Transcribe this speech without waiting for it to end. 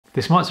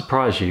This might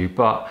surprise you,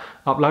 but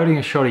uploading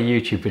a shoddy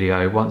YouTube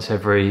video once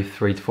every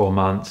 3 to 4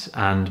 months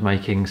and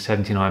making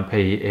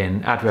 79p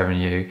in ad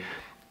revenue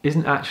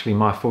isn't actually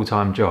my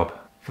full-time job.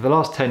 For the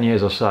last 10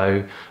 years or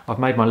so, I've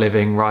made my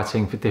living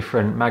writing for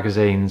different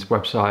magazines,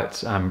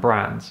 websites and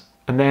brands.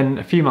 And then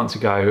a few months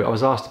ago, I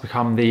was asked to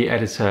become the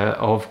editor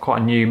of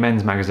quite a new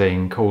men's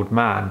magazine called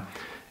Man.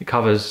 It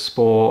covers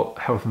sport,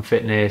 health and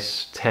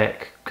fitness,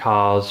 tech,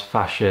 cars,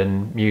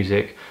 fashion,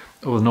 music,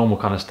 all the normal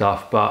kind of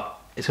stuff, but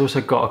it's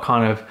also got a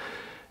kind of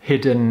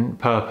hidden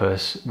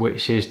purpose,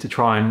 which is to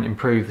try and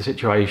improve the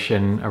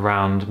situation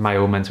around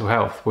male mental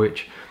health,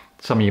 which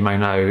some of you may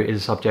know is a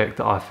subject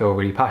that I feel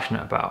really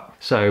passionate about.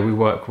 So we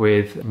work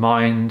with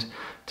Mind,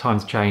 Time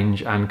to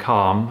Change and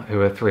Calm, who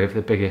are 3 of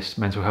the biggest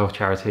mental health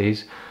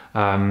charities,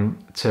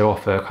 to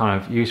offer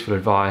kind of useful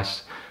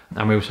advice.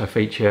 And we also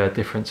feature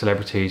different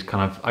celebrities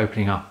kind of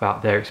opening up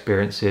about their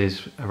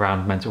experiences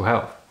around mental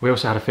health. We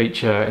also had a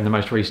feature in the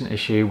most recent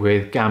issue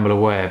with Gamble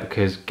Aware,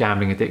 because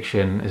gambling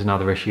addiction is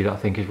another issue that I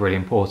think is really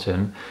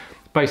important.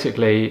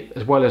 Basically,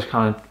 as well as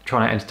kind of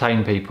trying to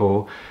entertain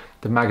people,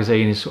 the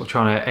magazine is sort of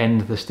trying to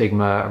end the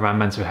stigma around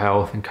mental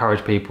health,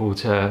 encourage people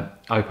to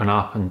open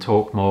up and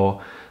talk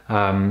more,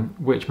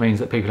 which means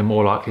that people are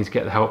more likely to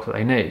get the help that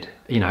they need.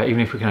 You know, even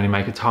if we can only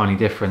make a tiny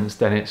difference,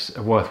 then it's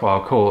a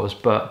worthwhile cause.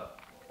 But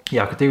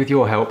yeah, I could do with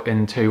your help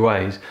in 2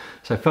 ways.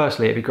 So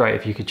firstly, it'd be great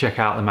if you could check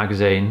out the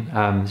magazine.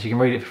 So you can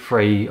read it for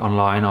free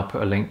online. I'll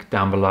put a link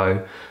down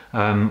below.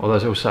 Or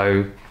there's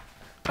also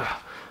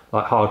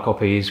like hard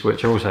copies,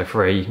 which are also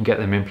free. You can get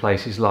them in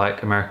places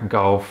like American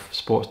Golf,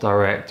 Sports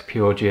Direct,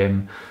 Pure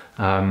Gym,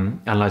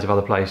 and loads of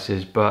other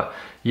places. But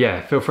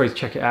yeah, feel free to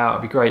check it out.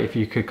 It'd be great if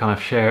you could kind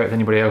of share it with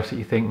anybody else that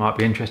you think might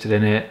be interested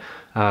in it.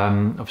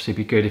 Obviously it'd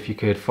be good if you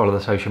could follow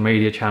the social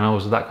media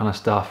channels, that kind of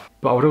stuff.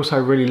 But I would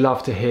also really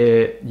love to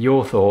hear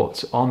your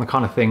thoughts on the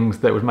kind of things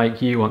that would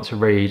make you want to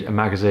read a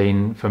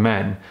magazine for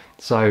men.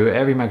 So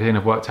every magazine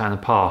I've worked at in the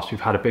past, we've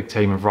had a big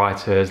team of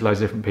writers,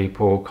 loads of different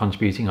people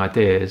contributing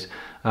ideas.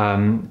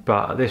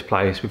 But at this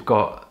place, we've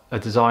got a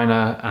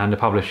designer and a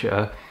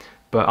publisher.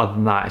 But other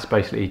than that, it's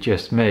basically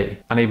just me.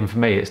 And even for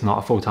me, it's not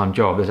a full-time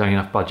job. There's only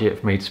enough budget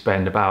for me to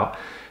spend about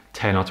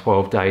 10 or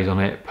 12 days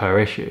on it per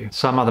issue.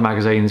 Some other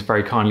magazines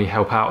very kindly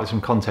help out with some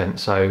content.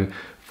 So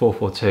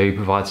 442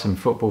 provides some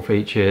football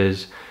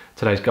features,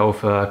 Today's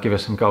Golfer give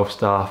us some golf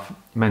stuff,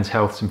 Men's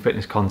Health some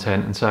fitness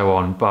content and so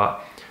on.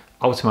 But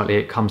ultimately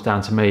it comes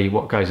down to me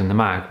what goes in the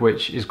mag,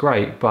 which is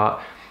great,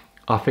 but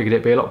I figured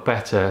it'd be a lot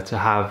better to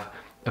have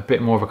a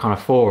bit more of a kind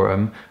of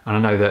forum. And I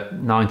know that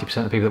 90%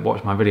 of the people that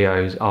watch my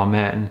videos are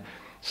men.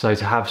 So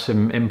to have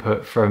some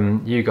input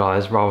from you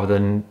guys rather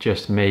than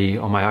just me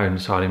on my own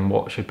deciding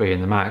what should be in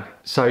the mag.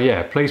 So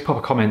yeah, please pop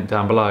a comment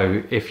down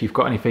below if you've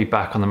got any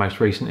feedback on the most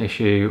recent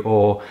issue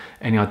or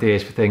any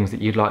ideas for things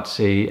that you'd like to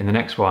see in the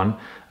next one.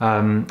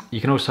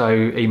 You can also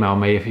email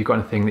me if you've got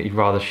anything that you'd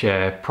rather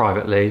share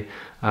privately.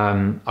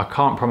 I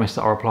can't promise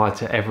that I'll reply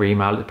to every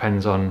email, it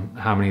depends on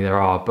how many there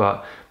are,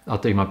 but I'll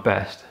do my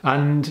best.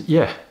 And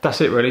yeah,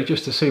 that's it really,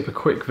 just a super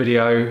quick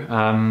video,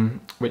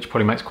 which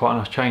probably makes quite a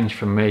nice change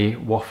from me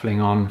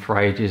waffling on for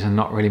ages and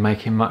not really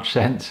making much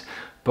sense.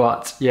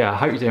 But yeah, I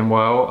hope you're doing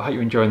well, I hope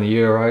you're enjoying the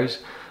Euros.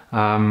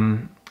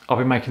 I'll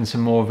be making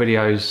some more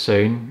videos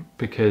soon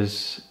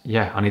because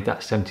yeah, I need that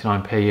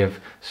 79p of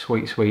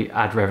sweet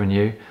ad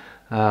revenue.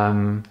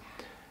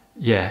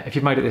 Yeah, if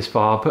you've made it this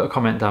far, put a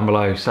comment down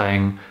below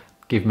saying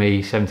give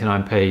me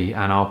 79p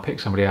and I'll pick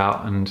somebody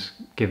out and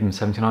give them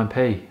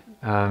 79p.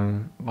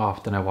 Well, I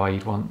don't know why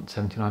you'd want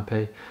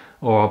 79p,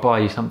 or I'll buy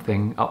you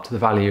something up to the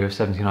value of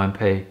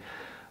 79p.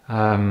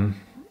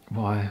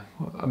 Why?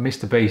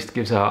 Mr. Beast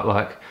gives out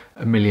like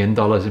 $1 million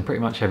in pretty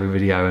much every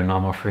video and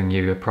I'm offering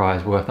you a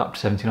prize worth up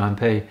to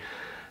 79p.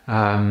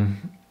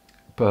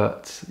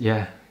 But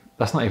yeah,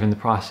 that's not even the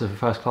price of a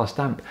first class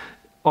stamp.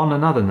 On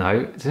another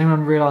note, does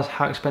anyone realise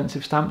how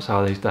expensive stamps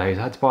are these days?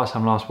 I had to buy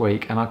some last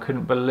week and I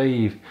couldn't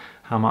believe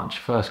how much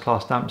first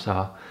class stamps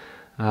are.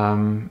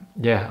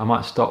 Yeah, I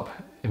might stop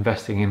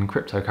investing in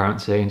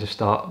cryptocurrency and just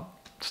start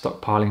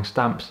stockpiling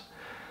stamps.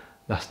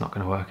 That's not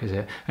going to work, is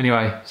it?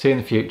 Anyway, see you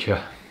in the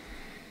future.